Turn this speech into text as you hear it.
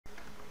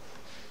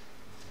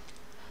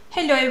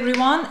Hello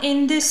everyone,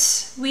 in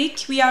this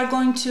week we are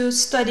going to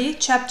study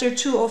chapter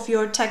 2 of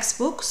your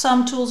textbook,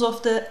 Some Tools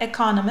of the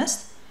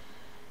Economist.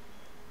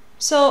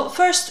 So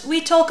first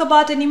we talk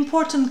about an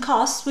important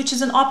cost, which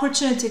is an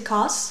opportunity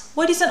cost.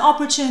 What is an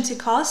opportunity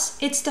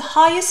cost? It's the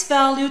highest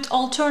valued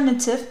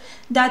alternative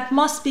that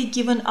must be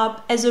given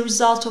up as a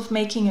result of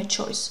making a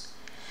choice.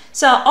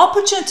 So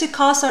opportunity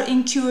costs are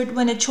incurred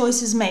when a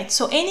choice is made.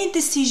 So any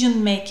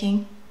decision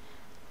making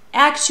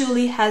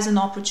actually has an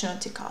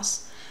opportunity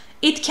cost.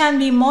 It can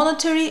be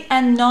monetary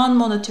and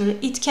non-monetary.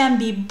 It can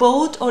be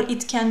both, or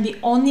it can be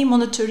only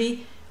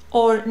monetary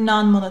or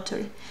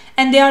non-monetary.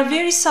 And they are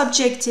very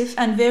subjective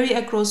and vary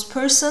across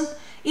person.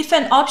 If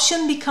an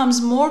option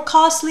becomes more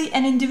costly,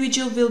 an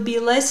individual will be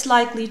less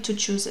likely to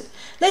choose it.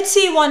 Let's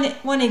see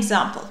one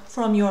example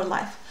from your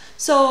life.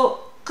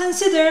 So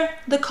consider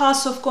the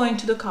cost of going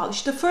to the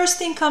college. The first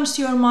thing comes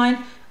to your mind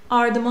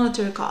are the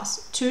monetary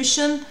costs,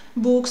 tuition,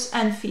 books,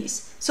 and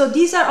fees. So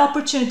these are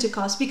opportunity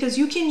costs because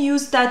you can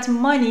use that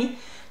money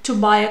to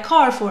buy a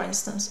car, for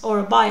instance,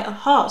 or buy a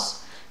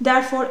house.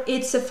 Therefore,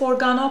 it's a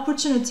foregone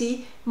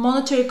opportunity.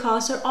 Monetary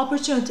costs are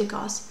opportunity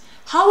costs.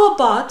 How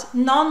about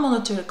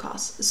non-monetary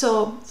costs?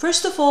 So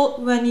first of all,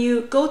 when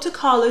you go to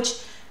college,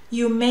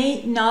 you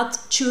may not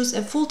choose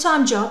a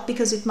full-time job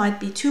because it might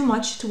be too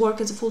much to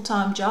work as a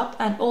full-time job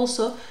and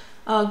also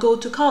go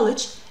to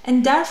college.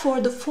 And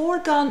therefore, the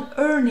foregone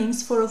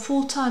earnings for a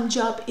full-time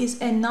job is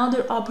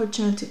another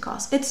opportunity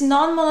cost. It's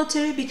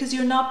non-monetary because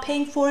you're not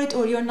paying for it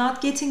or you're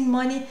not getting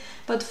money,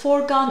 but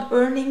foregone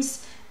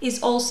earnings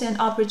is also an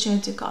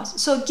opportunity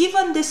cost. So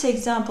given this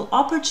example,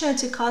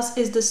 opportunity cost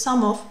is the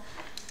sum of,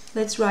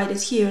 let's write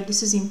it here,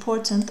 this is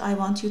important, I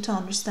want you to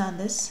understand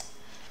this.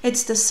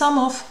 It's the sum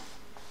of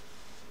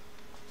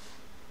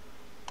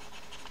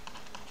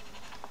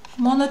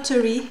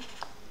monetary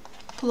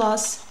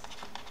plus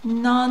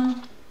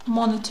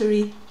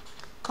non-monetary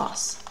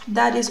costs.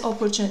 That is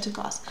opportunity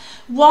cost.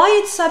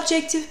 Why it's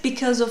subjective?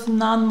 Because of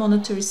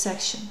non-monetary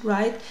section,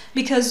 right?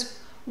 Because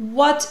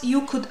what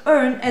you could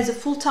earn as a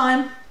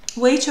full-time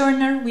wage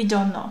earner, we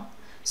don't know.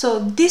 So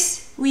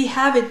this, we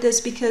have this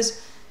because,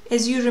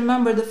 as you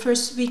remember, the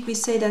first week we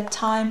say that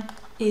time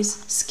is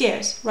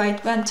scarce,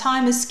 right? When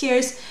time is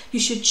scarce, you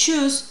should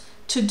choose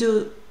to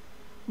do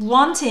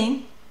one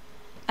thing.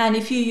 And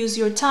if you use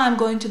your time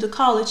going to the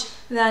college,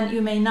 then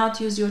you may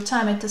not use your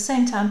time at the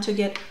same time to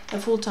get a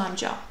full-time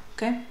job,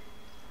 okay?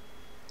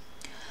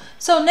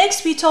 So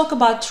next we talk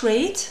about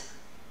trade.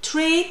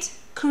 Trade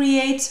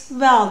creates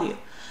value.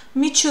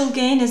 Mutual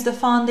gain is the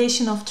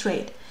foundation of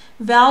trade.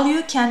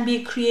 Value can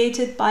be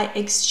created by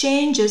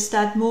exchanges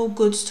that move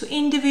goods to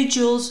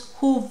individuals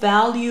who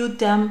value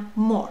them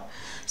more.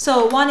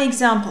 So one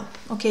example,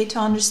 okay, to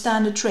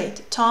understand the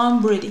trade.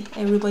 Tom Brady,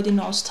 everybody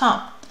knows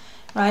Tom,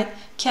 right?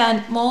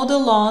 Can mow the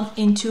lawn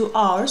in 2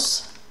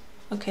 hours,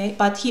 okay?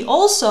 But he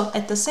also,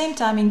 at the same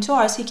time, in 2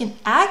 hours, he can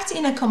act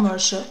in a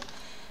commercial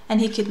and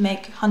he could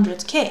make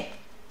 100K,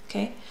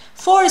 okay?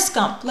 Forrest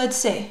Gump, let's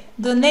say,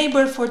 the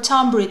neighbor for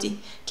Tom Brady,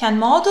 can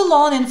mow the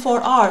lawn in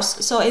 4 hours.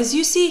 So as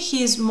you see,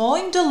 he is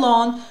mowing the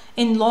lawn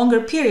in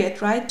longer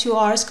period, right? 2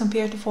 hours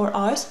compared to 4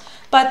 hours.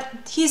 But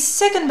his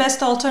second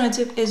best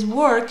alternative is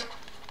work,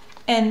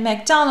 and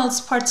McDonald's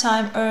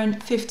part-time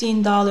earn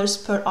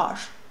 $15 per hour,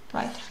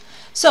 right?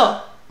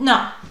 So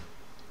now,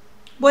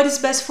 what is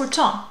best for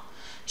Tom?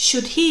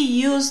 Should he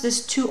use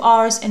this 2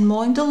 hours in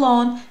mowing the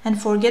lawn and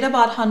forget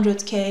about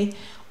 100K?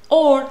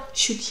 Or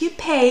should he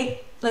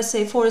pay, let's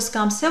say, Forrest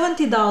Gump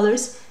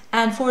 $70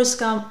 and Forrest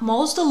Gump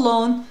mows the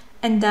lawn,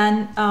 and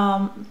then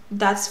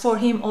that's for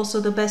him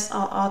also the best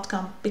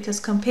outcome, because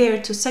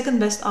compared to second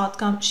best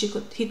outcome,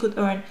 he could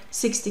earn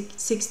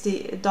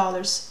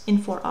 $60 in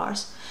 4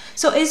 hours.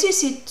 So as you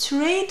see,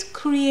 trade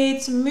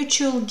creates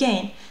mutual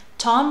gain.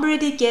 Tom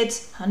Brady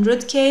gets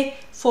 100K,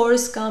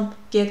 Forrest Gump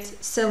gets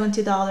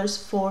 $70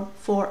 for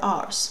 4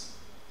 hours.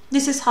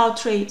 This is how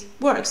trade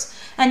works.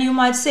 And you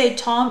might say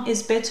Tom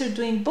is better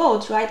doing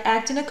both, right?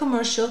 Act in a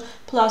commercial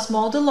plus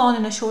mow the lawn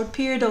in a short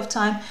period of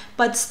time,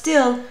 but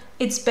still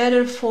it's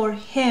better for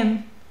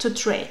him to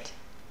trade.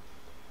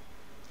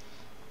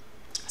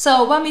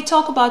 So when we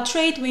talk about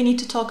trade, we need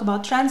to talk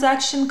about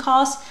transaction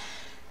costs,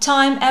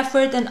 time,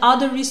 effort, and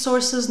other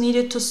resources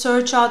needed to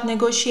search out,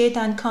 negotiate,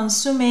 and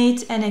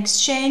consummate an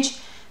exchange.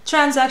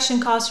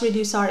 Transaction costs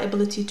reduce our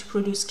ability to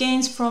produce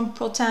gains from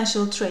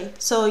potential trade.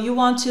 So you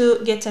want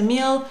to get a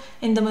meal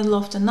in the middle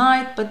of the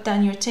night, but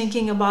then you're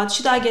thinking about,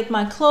 should I get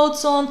my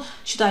clothes on?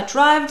 Should I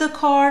drive the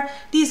car?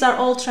 These are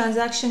all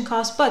transaction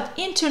costs, but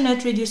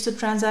internet reduced the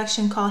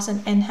transaction costs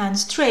and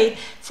enhanced trade.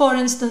 For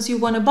instance, you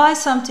want to buy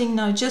something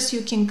now, just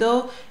you can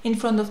go in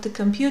front of the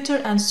computer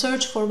and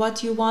search for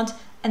what you want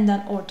and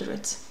then order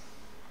it.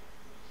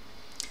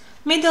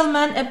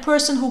 Middleman, a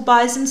person who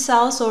buys and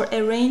sells or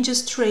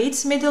arranges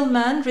trades.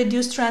 Middlemen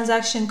reduce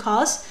transaction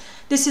costs.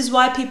 This is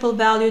why people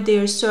value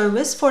their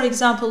service. For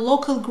example,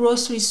 local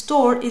grocery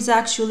store is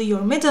actually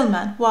your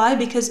middleman. Why?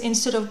 Because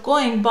instead of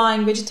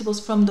buying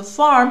vegetables from the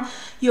farm,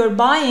 you're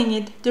buying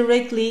it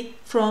directly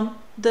from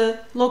the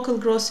local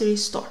grocery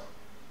store.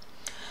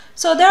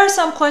 So there are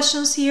some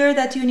questions here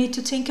that you need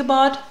to think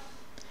about.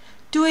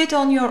 Do it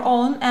on your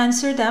own,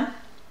 answer them.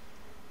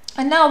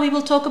 And now we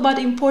will talk about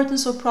the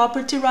importance of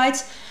property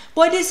rights.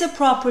 What is a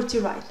property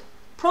right?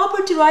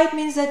 Property right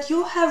means that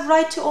you have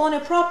right to own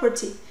a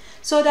property.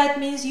 So that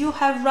means you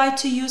have right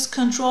to use,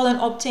 control, and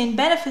obtain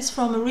benefits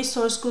from a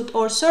resource, good,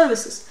 or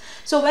services.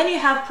 So when you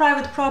have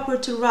private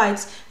property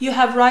rights, you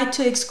have right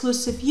to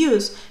exclusive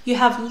use, you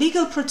have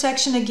legal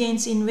protection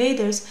against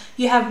invaders,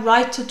 you have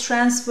right to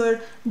transfer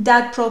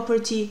that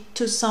property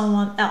to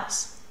someone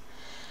else.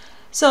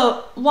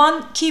 So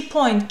one key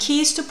point,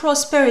 keys to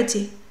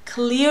prosperity.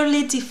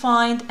 Clearly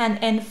defined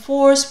and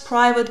enforced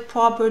private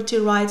property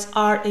rights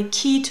are a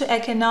key to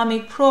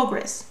economic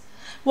progress.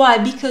 Why?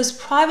 Because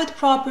private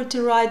property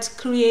rights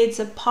creates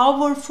a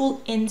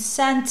powerful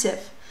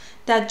incentive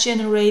that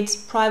generates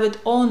private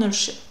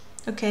ownership.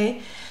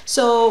 Okay,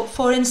 so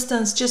for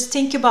instance, just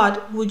think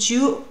about, would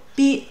you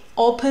be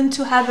open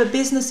to have a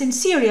business in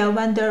Syria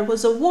when there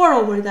was a war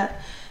over there?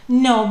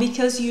 No,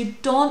 because you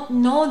don't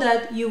know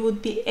that you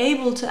would be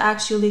able to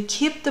actually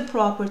keep the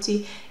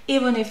property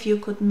even if you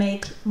could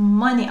make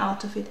money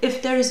out of it.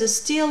 If there is a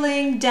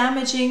stealing,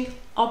 damaging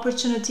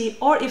opportunity,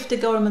 or if the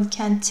government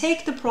can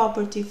take the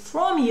property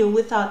from you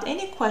without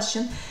any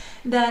question,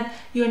 then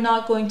you're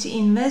not going to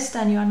invest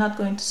and you're not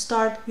going to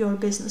start your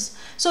business.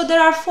 So there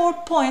are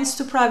 4 points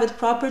to private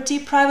property.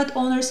 Private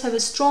owners have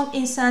a strong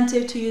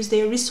incentive to use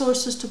their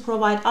resources to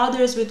provide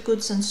others with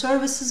goods and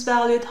services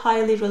valued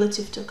highly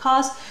relative to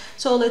cost.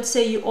 So let's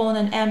say you own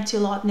an empty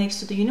lot next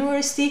to the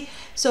university.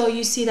 So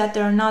you see that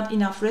there are not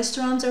enough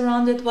restaurants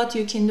around it. What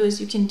you can do is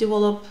you can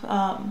develop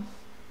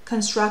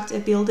construct a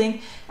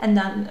building and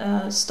then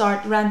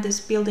rent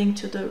this building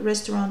to the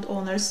restaurant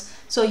owners.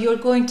 So you're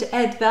going to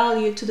add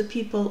value to the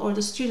people or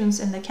the students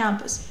in the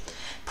campus.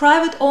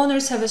 Private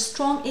owners have a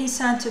strong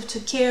incentive to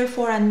care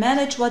for and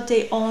manage what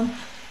they own.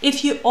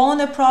 If you own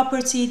a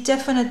property,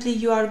 definitely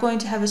you are going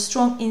to have a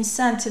strong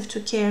incentive to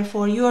care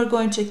for. You are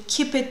going to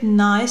keep it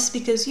nice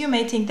because you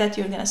may think that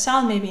you're going to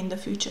sell maybe in the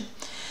future.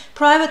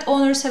 Private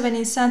owners have an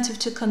incentive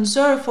to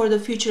conserve for the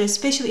future,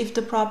 especially if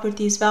the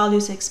property's value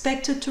is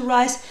expected to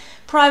rise.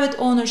 Private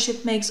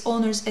ownership makes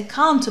owners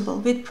accountable.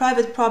 With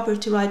private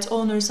property rights,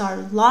 owners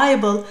are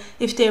liable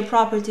if their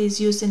property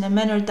is used in a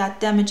manner that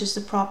damages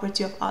the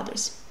property of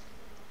others.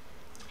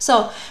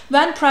 So,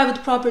 when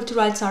private property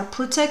rights are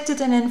protected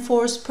and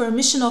enforced,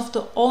 permission of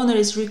the owner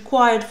is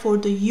required for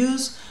the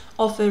use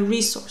of a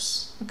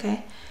resource.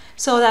 Okay?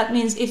 So that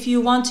means if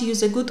you want to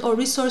use a good or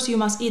resource, you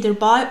must either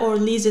buy or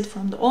lease it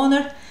from the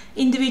owner.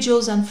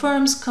 Individuals and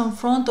firms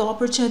confront the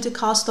opportunity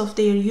cost of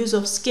their use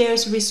of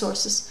scarce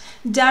resources.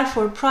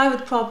 Therefore,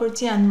 private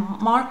property and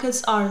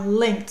markets are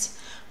linked.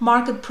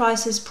 Market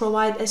prices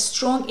provide a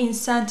strong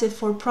incentive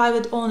for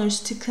private owners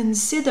to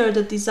consider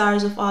the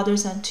desires of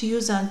others and to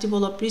use and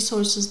develop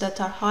resources that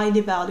are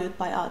highly valued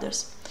by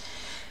others.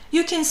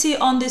 You can see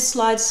on this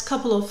slides a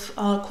couple of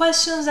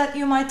questions that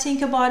you might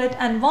think about it,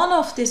 and one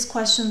of these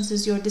questions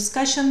is your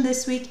discussion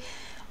this week.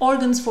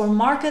 Organs for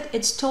market,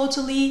 it's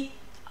totally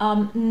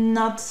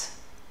not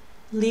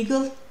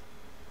legal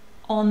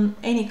on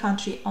any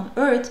country on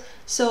earth,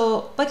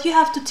 but you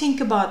have to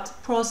think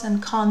about pros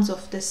and cons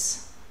of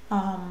this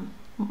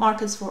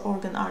markets for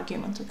organ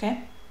argument.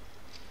 Okay,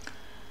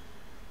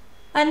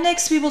 and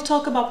next we will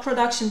talk about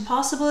production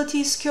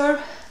possibilities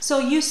curve. So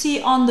you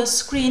see on the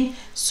screen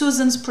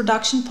Susan's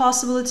production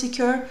possibility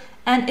curve,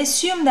 and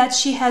assume that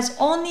she has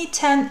only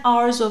 10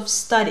 hours of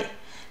study.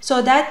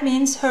 So that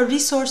means her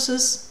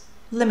resources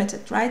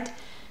limited, right?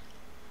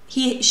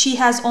 She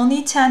has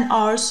only 10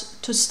 hours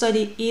to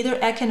study either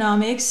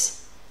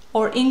economics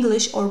or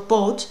English or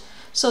both.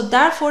 So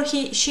therefore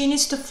she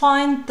needs to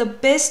find the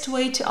best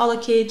way to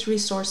allocate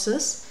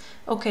resources.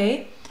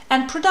 Okay,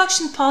 and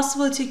production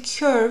possibility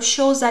curve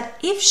shows that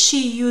if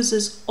she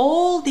uses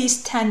all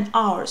these 10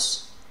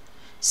 hours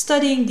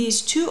studying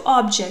these two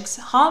objects,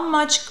 how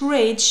much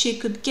grade she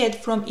could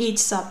get from each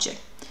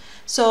subject.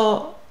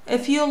 So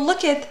if you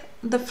look at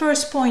the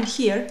first point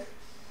here,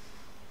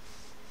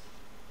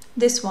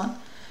 this one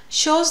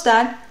shows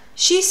that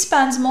she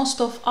spends most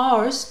of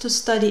hours to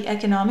study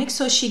economics,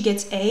 so she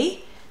gets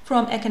A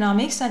from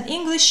economics, and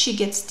English she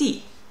gets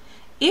D.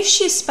 If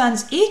she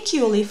spends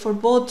equally for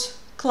both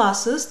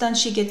classes, then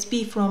she gets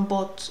B from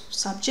both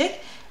subjects,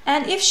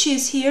 and if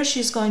she's here,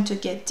 she's going to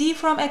get D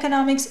from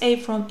economics, A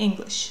from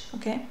English.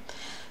 Okay,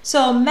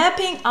 so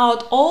mapping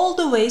out all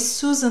the ways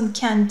Susan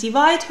can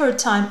divide her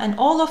time, and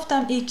all of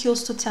them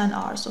equals to 10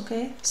 hours.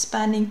 Okay,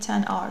 spending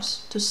 10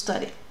 hours to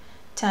study,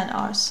 10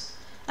 hours.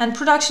 And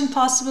production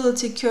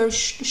possibility curve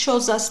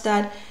shows us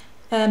that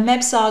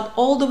maps out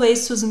all the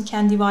ways Susan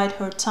can divide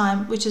her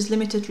time, which is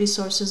limited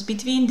resources,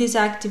 between these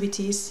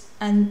activities,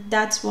 and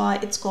that's why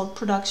it's called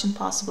production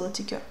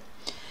possibility curve.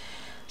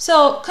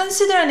 So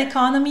consider an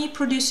economy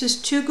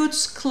produces two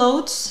goods,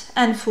 clothes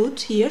and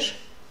food here.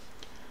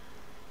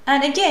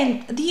 And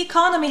again, the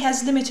economy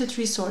has limited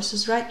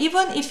resources, right?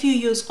 Even if you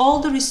use all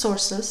the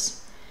resources,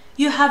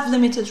 you have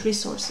limited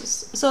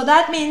resources. So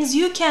that means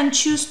you can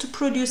choose to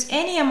produce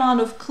any amount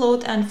of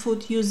clothes and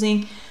food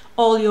using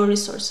all your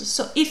resources.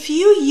 So if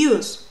you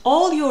use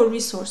all your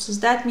resources,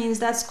 that means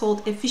that's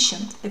called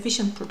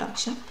efficient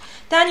production.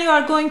 Then you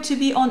are going to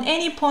be on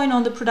any point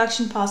on the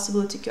production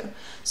possibility curve.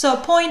 So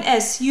point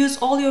S, use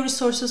all your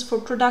resources for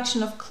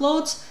production of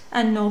clothes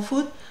and no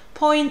food.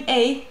 Point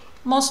A,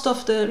 most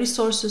of the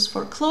resources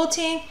for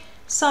clothing,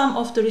 some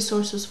of the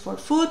resources for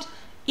food,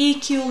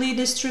 equally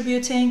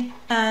distributing,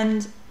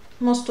 and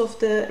most of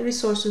the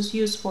resources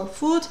used for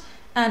food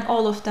and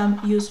all of them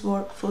used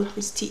for food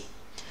is T.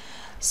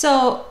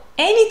 So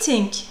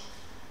anything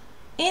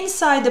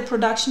inside the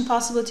production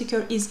possibility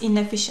curve is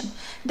inefficient.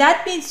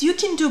 That means you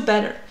can do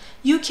better.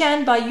 You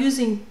can, by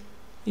using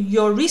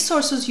your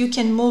resources, you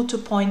can move to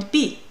point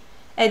B.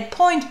 At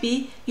point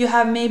B, you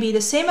have maybe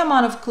the same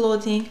amount of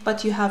clothing,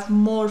 but you have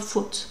more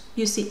food.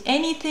 You see,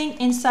 anything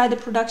inside the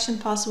production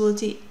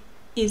possibility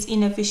is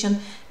inefficient.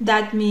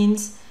 That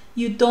means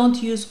you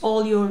don't use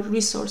all your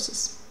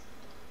resources.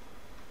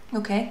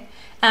 Okay?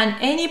 And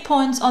any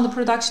points on the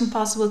production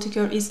possibility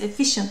curve is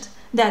efficient.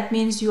 That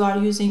means you are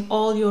using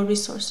all your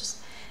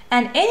resources.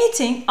 And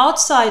anything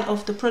outside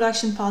of the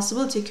production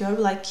possibility curve,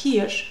 like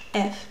here,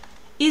 F,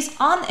 is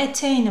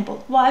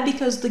unattainable. Why?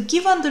 Because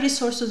given the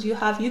resources you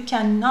have, you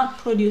cannot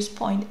produce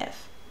point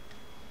F.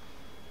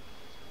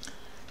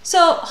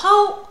 So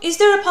how is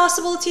there a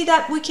possibility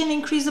that we can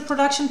increase the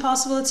production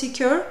possibility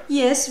curve?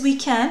 Yes, we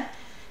can.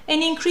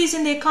 An increase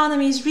in the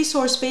economy's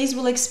resource base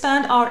will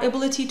expand our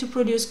ability to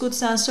produce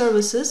goods and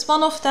services.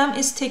 One of them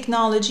is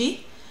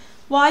technology.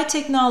 Why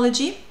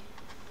technology?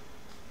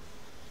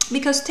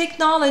 Because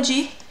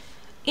technology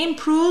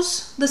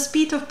improves the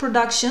speed of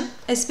production,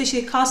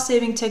 especially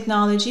cost-saving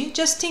technology.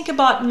 Just think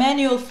about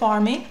manual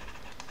farming,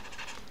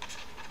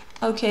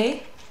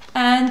 okay,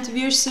 and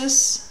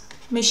versus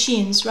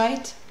machines,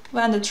 right?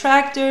 When the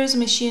tractors,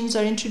 machines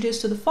are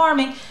introduced to the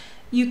farming,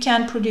 you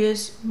can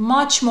produce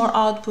much more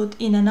output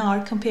in an hour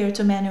compared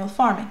to manual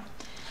farming.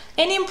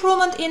 An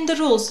improvement in the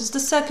rules is the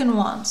second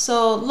one.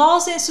 So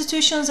laws,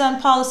 institutions,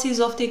 and policies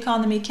of the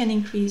economy can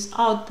increase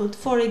output.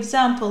 For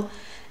example,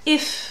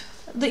 if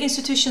the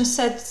institution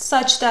set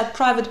such that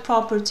private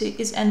property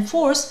is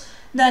enforced,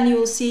 then you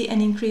will see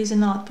an increase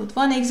in output.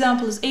 One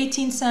example is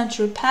 18th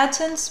century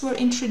patents were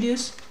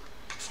introduced,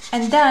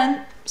 and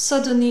then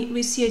suddenly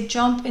we see a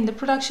jump in the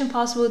production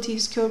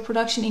possibilities curve.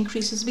 Production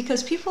increases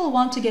because people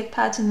want to get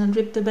patent and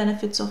reap the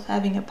benefits of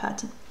having a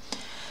patent.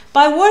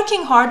 By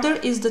working harder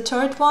is the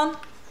third one,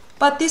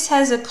 but this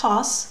has a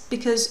cost,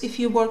 because if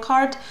you work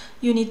hard,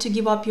 you need to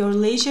give up your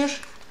leisure.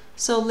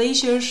 So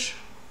leisure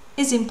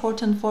is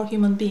important for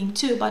human being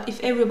too, but if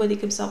everybody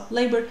gives up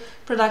labor,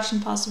 production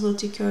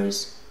possibility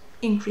curves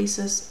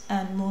increases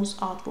and moves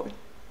outward.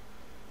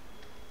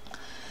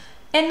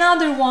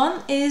 Another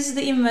one is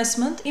the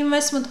investment.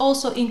 Investment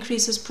also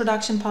increases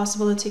production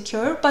possibility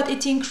curve, but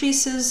it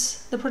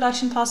increases the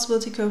production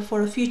possibility curve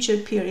for a future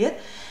period.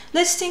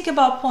 Let's think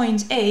about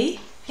point A.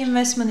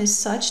 Investment is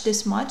such,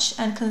 this much,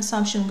 and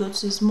consumption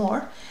goods is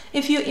more.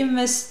 If you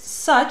invest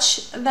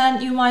such,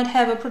 then you might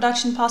have a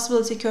production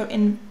possibility curve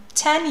in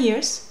 10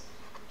 years.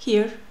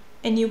 Here,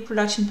 a new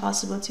production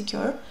possibility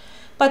curve.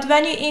 But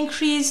when you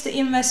increase the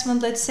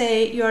investment, let's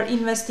say you are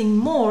investing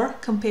more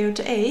compared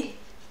to A,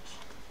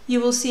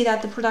 you will see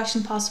that the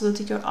production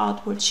possibility curve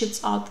outward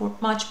shifts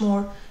outward much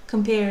more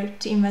compared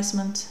to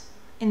investment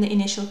in the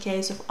initial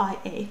case of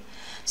IA.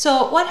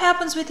 So what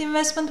happens with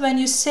investment? When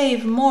you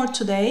save more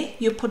today,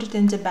 you put it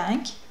in the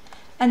bank,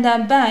 and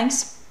then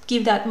banks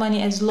give that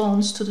money as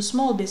loans to the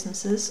small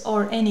businesses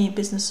or any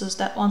businesses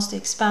that wants to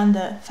expand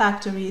the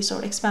factories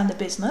or expand the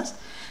business.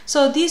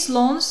 So these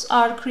loans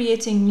are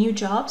creating new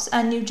jobs,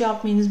 and new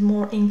job means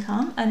more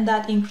income, and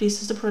that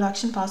increases the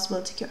production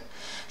possibility curve.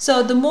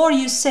 So the more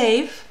you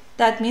save,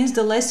 that means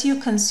the less you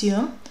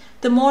consume.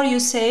 The more you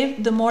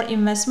save, the more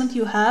investment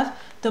you have,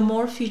 the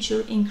more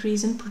future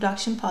increase in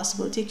production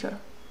possibility curve.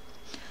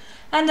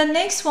 And the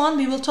next one,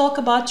 we will talk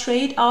about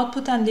trade,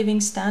 output, and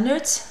living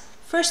standards.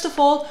 First of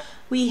all,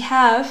 we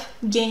have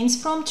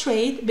gains from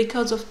trade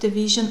because of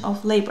division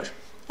of labor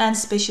and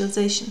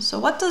specialization. So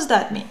what does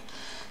that mean?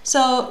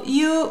 So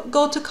you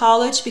go to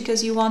college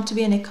because you want to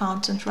be an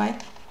accountant,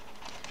 right?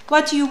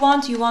 What do you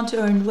want? You want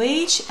to earn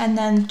wage and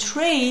then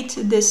trade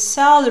this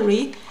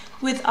salary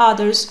with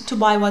others to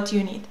buy what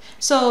you need.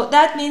 So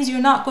that means you're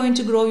not going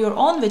to grow your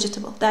own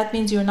vegetable. That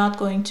means you're not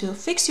going to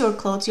fix your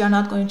clothes. You're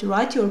not going to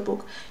write your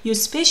book. You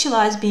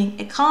specialize being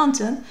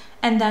accountant,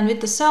 and then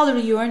with the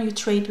salary you earn, you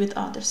trade with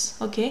others.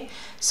 Okay?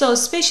 So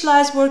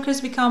specialized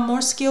workers become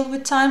more skilled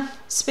with time.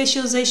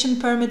 Specialization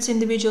permits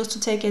individuals to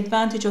take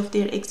advantage of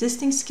their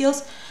existing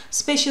skills.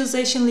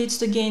 Specialization leads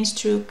to gains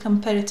through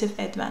comparative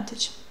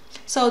advantage.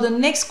 So the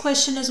next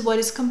question is, what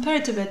is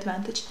comparative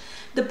advantage?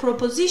 The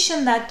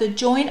proposition that the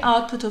joint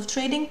output of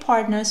trading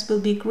partners will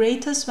be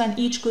greatest when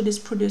each good is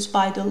produced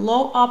by the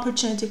low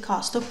opportunity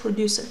cost of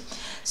producer.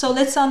 So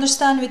let's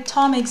understand with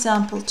Tom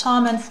example,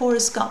 Tom and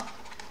Forrest Gump,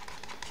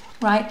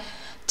 right?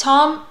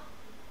 Tom,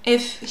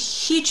 if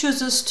he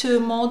chooses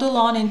to mow the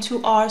lawn in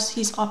 2 hours,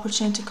 his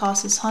opportunity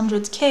cost is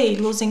 100K,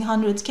 losing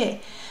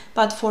 100K.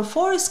 But for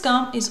Forrest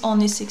Gump, it's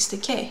only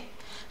 60K.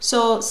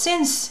 So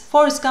since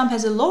Forrest Gump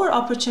has a lower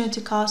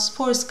opportunity cost,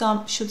 Forrest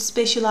Gump should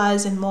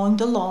specialize in mowing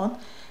the lawn,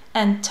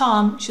 and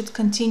Tom should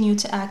continue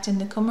to act in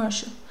the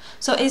commercial.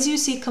 So as you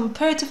see,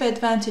 comparative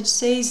advantage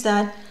says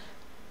that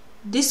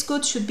this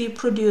good should be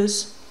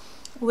produced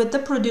with the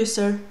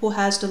producer who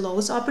has the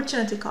lowest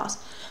opportunity cost.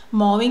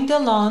 Mowing the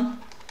lawn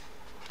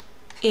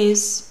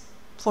is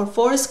for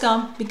Forrest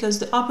Gump because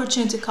the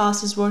opportunity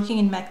cost is working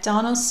in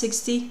McDonald's,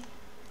 $60,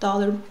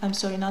 I'm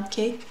sorry, not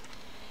K.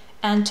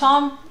 And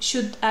Tom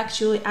should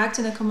actually act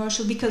in a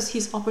commercial because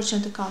his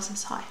opportunity cost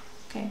is high.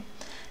 Okay,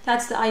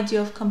 that's the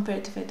idea of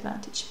comparative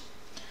advantage.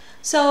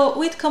 So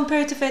with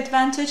comparative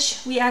advantage,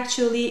 we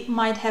actually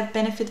might have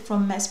benefit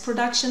from mass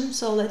production.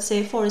 So let's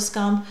say Forrest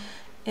Gump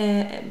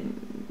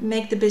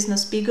make the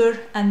business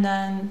bigger and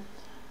then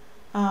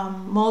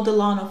mow the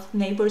lawn of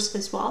neighbors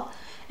as well.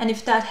 And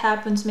if that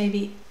happens,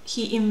 maybe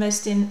he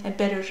invests in a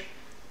better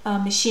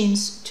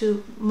machines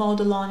to mow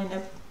the lawn in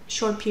a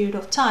short period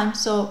of time.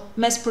 So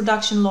mass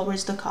production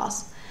lowers the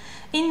cost.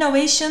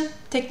 Innovation,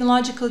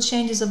 technological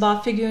change is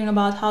about figuring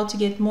about how to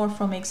get more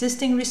from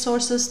existing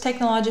resources.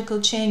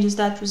 Technological changes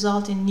that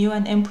result in new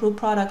and improved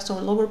products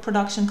or lower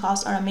production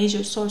costs are a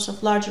major source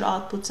of larger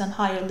outputs and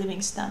higher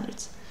living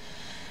standards.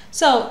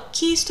 So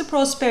keys to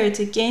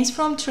prosperity: gains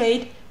from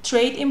trade.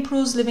 Trade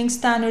improves living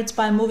standards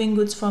by moving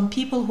goods from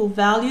people who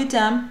value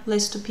them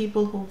less to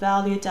people who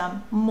value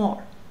them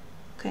more.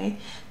 Okay.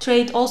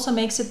 Trade also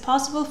makes it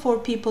possible for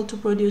people to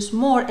produce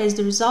more as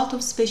the result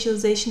of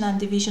specialization and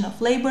division of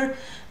labor,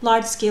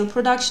 large-scale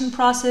production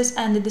process,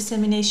 and the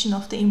dissemination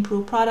of the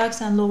improved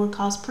products and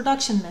lower-cost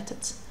production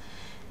methods.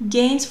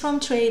 Gains from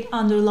trade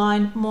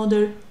underline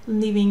modern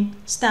living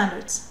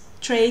standards.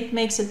 Trade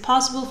makes it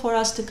possible for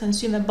us to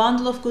consume a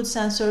bundle of goods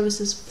and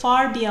services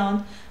far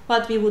beyond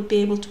what we would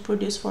be able to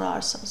produce for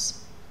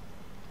ourselves.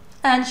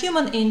 And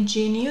human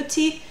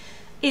ingenuity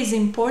is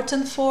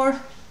important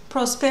for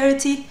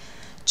prosperity.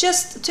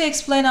 Just to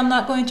explain, I'm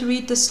not going to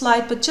read the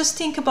slide, but just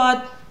think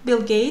about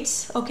Bill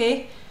Gates,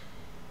 okay?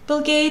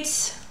 Bill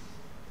Gates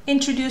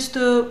introduced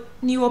a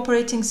new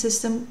operating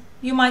system.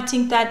 You might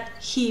think that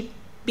he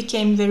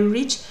became very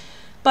rich,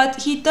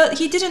 but he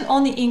didn't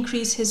only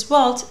increase his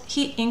wealth,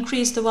 he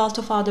increased the wealth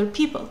of other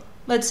people.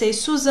 Let's say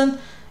Susan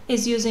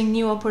is using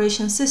new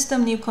operation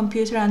system, new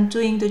computer, and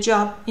doing the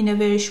job in a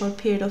very short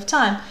period of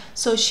time.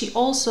 So she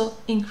also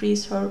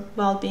increased her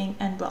well-being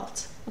and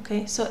wealth,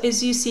 okay? So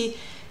as you see,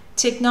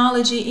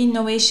 technology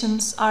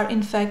innovations are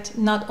in fact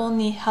not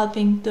only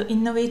helping the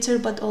innovator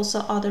but also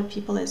other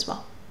people as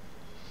well.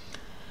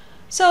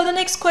 So the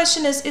next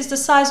question is the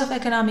size of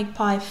economic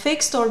pie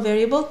fixed or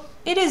variable?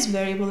 It is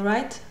variable,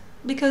 right?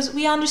 Because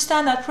we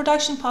understand that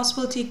production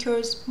possibility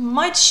curves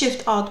might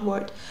shift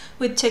outward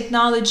with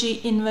technology,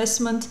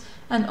 investment,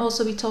 and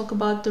also we talk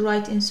about the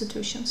right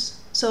institutions.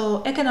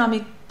 So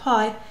economic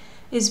pie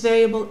is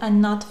variable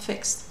and not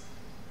fixed.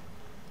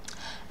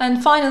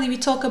 And finally, we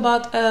talk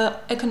about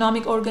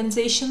economic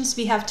organizations.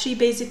 We have three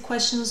basic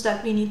questions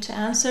that we need to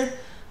answer.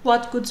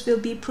 What goods will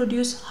be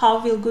produced?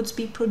 How will goods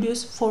be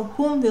produced? For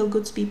whom will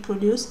goods be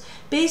produced?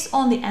 Based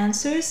on the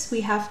answers,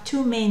 we have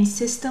two main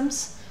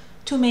systems,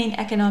 two main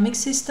economic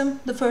systems.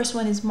 The first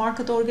one is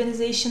market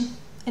organization.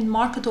 In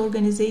market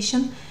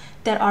organization,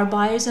 there are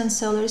buyers and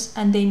sellers,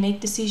 and they make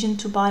decision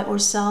to buy or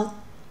sell,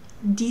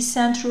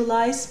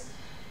 decentralized,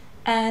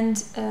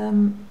 and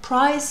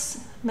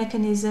price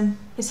mechanism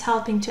is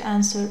helping to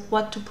answer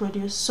what to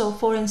produce. So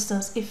for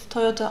instance, if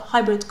Toyota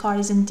hybrid car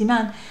is in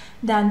demand,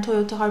 then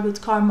Toyota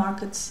hybrid car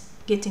market's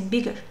getting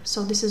bigger.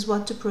 So this is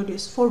what to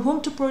produce. For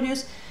whom to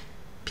produce?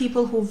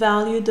 People who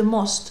value the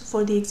most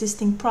for the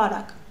existing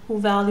product, who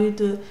value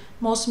the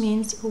most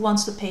means who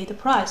wants to pay the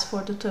price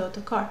for the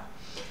Toyota car.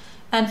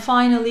 And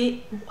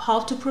finally, how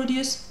to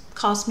produce?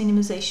 Cost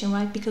minimization,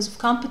 right? Because of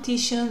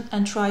competition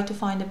and try to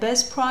find the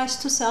best price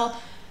to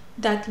sell,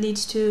 that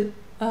leads to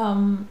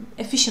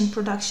efficient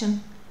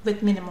production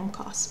with minimum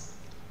cost.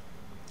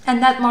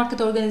 And that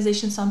market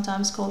organization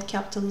sometimes called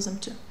capitalism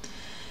too.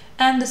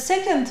 And the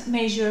second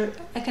major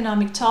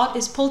economic thought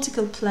is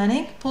political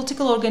planning.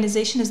 Political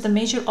organization is the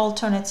major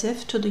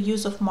alternative to the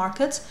use of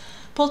markets.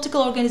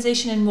 Political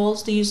organization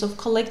involves the use of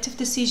collective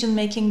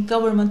decision-making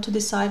government to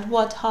decide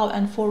what, how,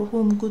 and for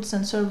whom goods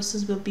and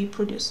services will be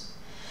produced.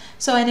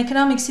 So an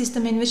economic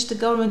system in which the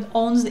government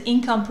owns the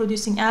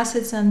income-producing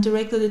assets and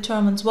directly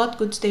determines what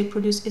goods they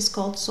produce is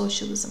called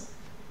socialism.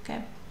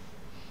 Okay.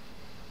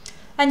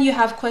 And you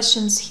have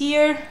questions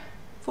here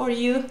for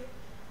you,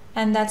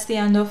 and that's the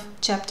end of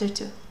chapter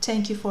 2.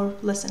 Thank you for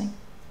listening.